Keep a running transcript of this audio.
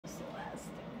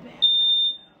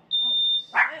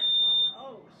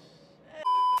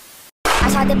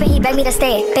car dipping, he begged me to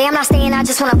stay. Babe, I'm not staying, I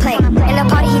just wanna play. In the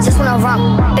party, he just wanna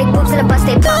rum. Big boobs in the bus,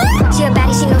 they pump. She a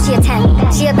baddie, she knows she a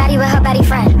 10. She a baddie with her baddie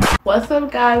friend. What's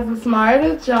up, guys? It's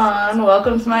Marta John.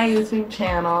 Welcome to my YouTube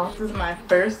channel. This is my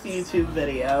first YouTube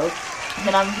video,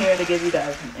 and I'm here to give you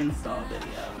guys an install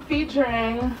video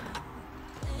featuring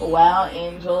Wow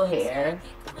Angel hair.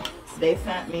 They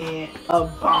sent me a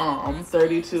bomb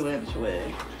 32-inch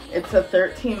wig. It's a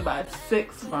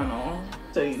 13x6 funnel,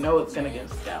 so you know it's gonna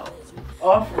give scalp.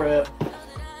 Off rip,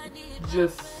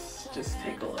 just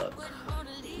take a look.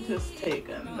 Just take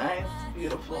a nice,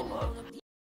 beautiful look.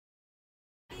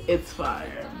 It's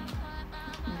fire.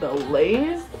 The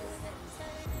lace,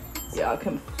 y'all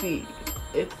can see,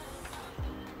 it's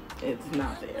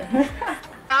not there.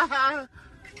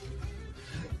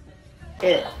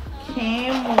 It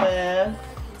came with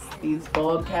these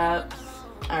bulb caps.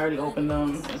 I already opened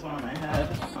them, there's one on my head.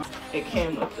 It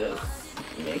came with this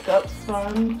makeup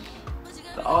sponge.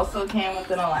 It also came with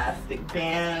an elastic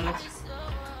band,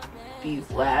 these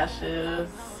lashes,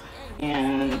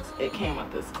 and it came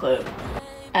with this clip.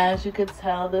 As you can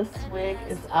tell, this wig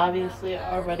is obviously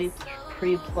already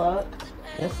pre-plucked.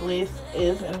 This lace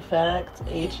is in fact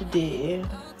HD.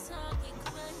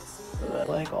 So that,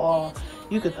 like, all,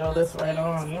 you could throw this right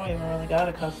on. You don't even really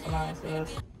gotta customize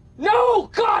this. No!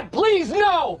 God, please,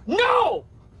 no! No!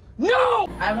 No!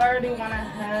 I've already went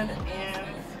ahead and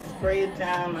sprayed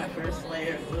down my first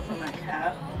layer with my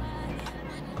cap.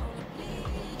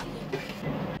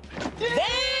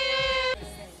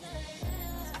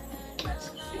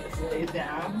 It's laid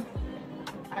down.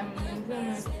 I'm using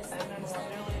this Seven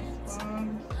Wonderlace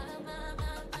sponge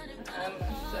and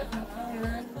my second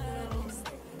layer.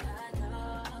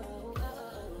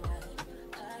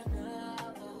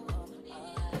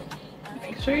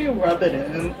 Make sure you rub it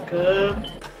in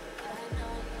good.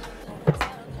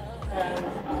 And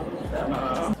I'm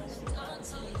gonna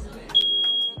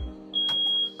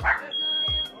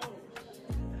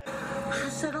I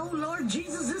said, oh Lord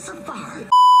Jesus, it's a fire.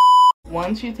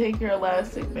 Once you take your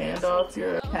elastic band off,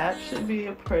 your cap should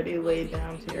be pretty laid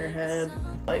down to your head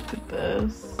like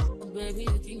this.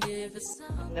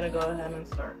 I'm gonna go ahead and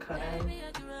start cutting.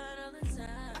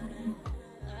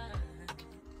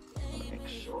 Make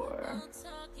sure.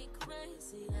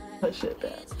 Push it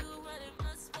back.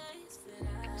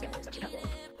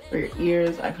 For your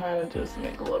ears, I kind of just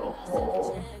make a little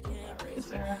hole with my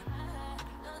razor.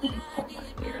 Pull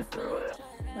my ear through it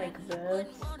like this.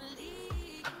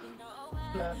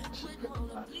 That should pretty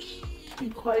much be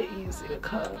quite easy to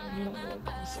cut. I'm gonna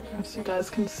go closer so you guys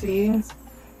can see.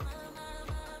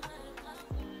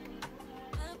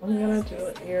 I'm gonna do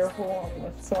an ear hole on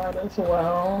this side as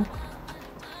well.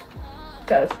 You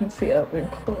guys can see up and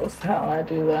close how I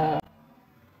do that.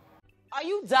 Are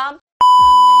you dumb?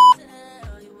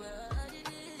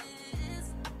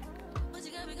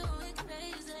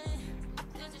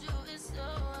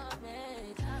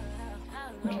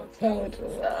 That's how I do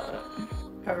that.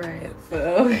 Alright,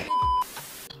 so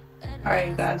alright,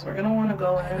 you guys, we're gonna want to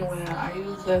go in with, I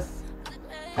use this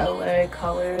LA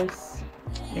Colors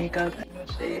makeup in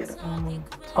the shade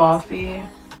Toffee.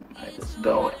 I just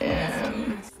go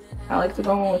in. I like to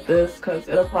go in with this because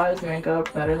it applies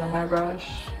makeup better than my brush.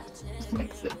 Just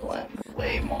makes it blend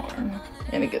way more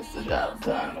and it gets the job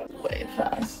done way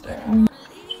faster.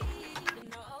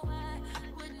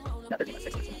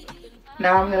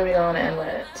 Now I'm going to be going in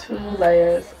with 2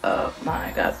 layers of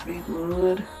my Got2b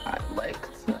Glued. I like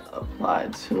to apply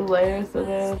 2 layers of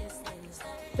it.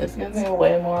 This gives me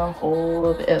way more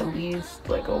hold, at least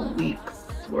like a week's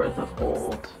worth of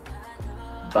hold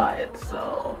by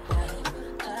itself.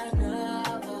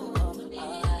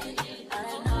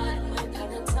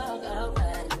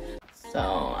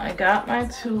 So I got my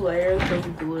 2 layers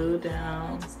of glue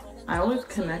down. I always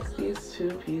connect these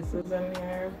 2 pieces in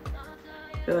here.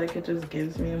 I feel like it just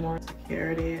gives me more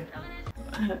security.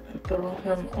 I had to throw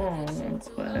him on,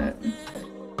 but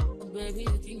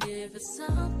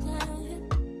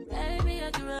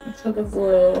into the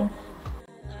glue.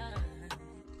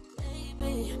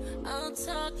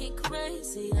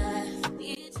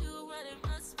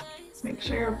 Make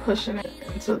sure you're pushing it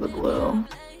into the glue.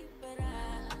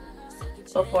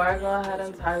 Before I go ahead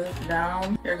and tie this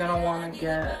down, you're gonna want to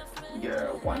get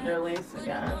your Wonderlace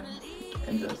again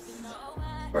and just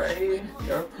spray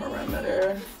your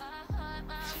perimeter.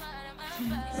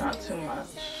 Not too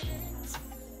much.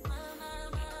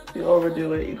 If you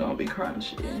overdo it, you're gonna be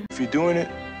crunchy. If you're doing it,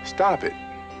 stop it.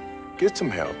 Get some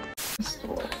help. Just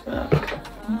like that.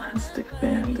 Elastic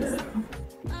band it.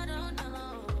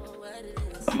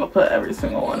 I'm gonna put every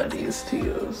single one of these to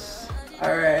use.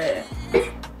 Alright.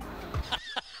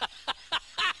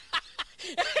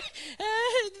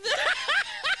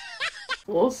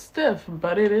 a little stiff,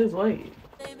 but it is light.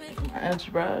 My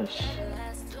edge brush.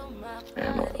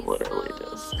 And we're literally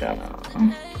just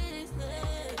gonna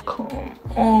comb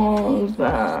all of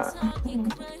that.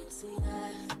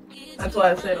 That's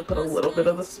why I say to put a little bit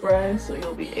of the spray so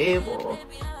you'll be able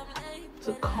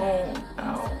to comb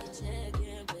out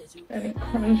any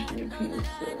crunchy pieces.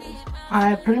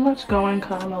 I pretty much go in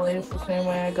cutting the lace the same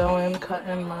way I go in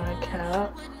cutting my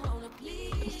cap.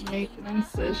 Just make an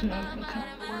incision and kind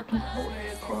of work my way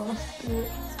across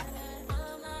it.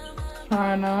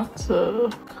 Try not to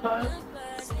cut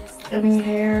any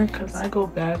hair because I go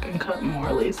back and cut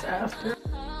more lace after.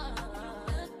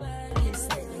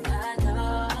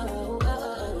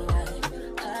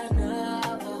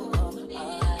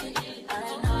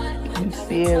 You can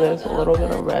see there's a little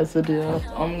bit of residue.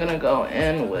 So I'm gonna go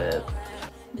in with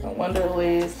my Wonder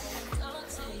Lace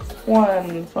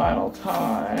one final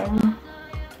time.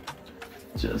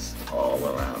 Just all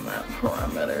around that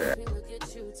perimeter.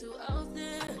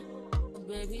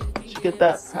 Once you get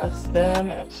that pressed in,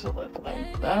 it should look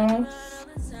like this.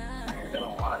 You're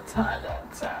gonna want to tie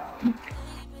that down.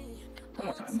 One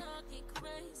more time.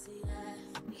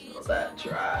 Feel that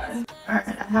dry. Alright,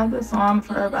 I have this on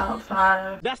for about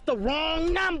 5. That's the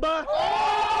wrong number.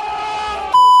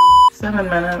 7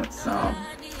 minutes, so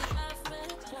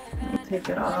let me take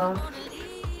it off.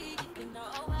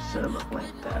 Should look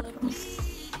like that.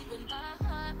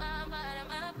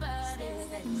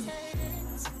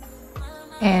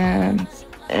 And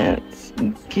it's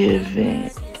giving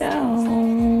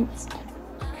out.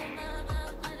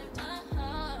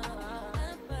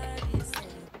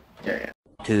 There you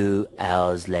go. 2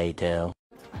 hours later.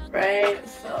 Right,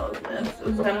 so this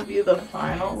is gonna be the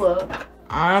final look.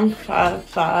 I'm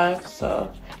 5'5",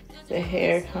 so the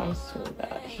hair comes to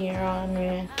about here on me.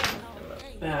 And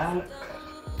the back.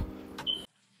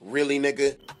 Really,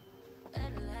 nigga?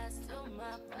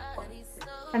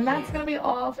 And that's gonna be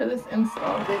all for this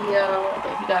install video.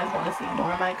 If you guys want to see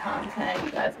more of my content,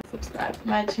 you guys can subscribe to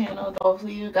my channel.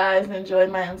 Hopefully you guys enjoyed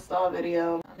my install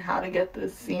video on how to get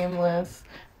this seamless,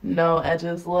 no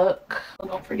edges look.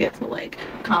 Don't forget to like,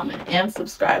 comment, and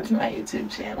subscribe to my YouTube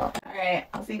channel. Alright,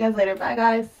 I'll see you guys later. Bye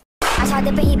guys. I tried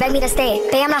to, but he begged me to stay.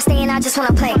 Babe, I'm not staying, I just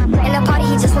wanna play. In the party,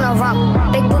 he just wanna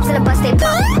rump. Big boobs in the bus, they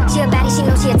plump. She a baddie, she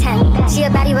knows she a 10. She a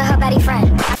baddie with her baddie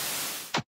friend.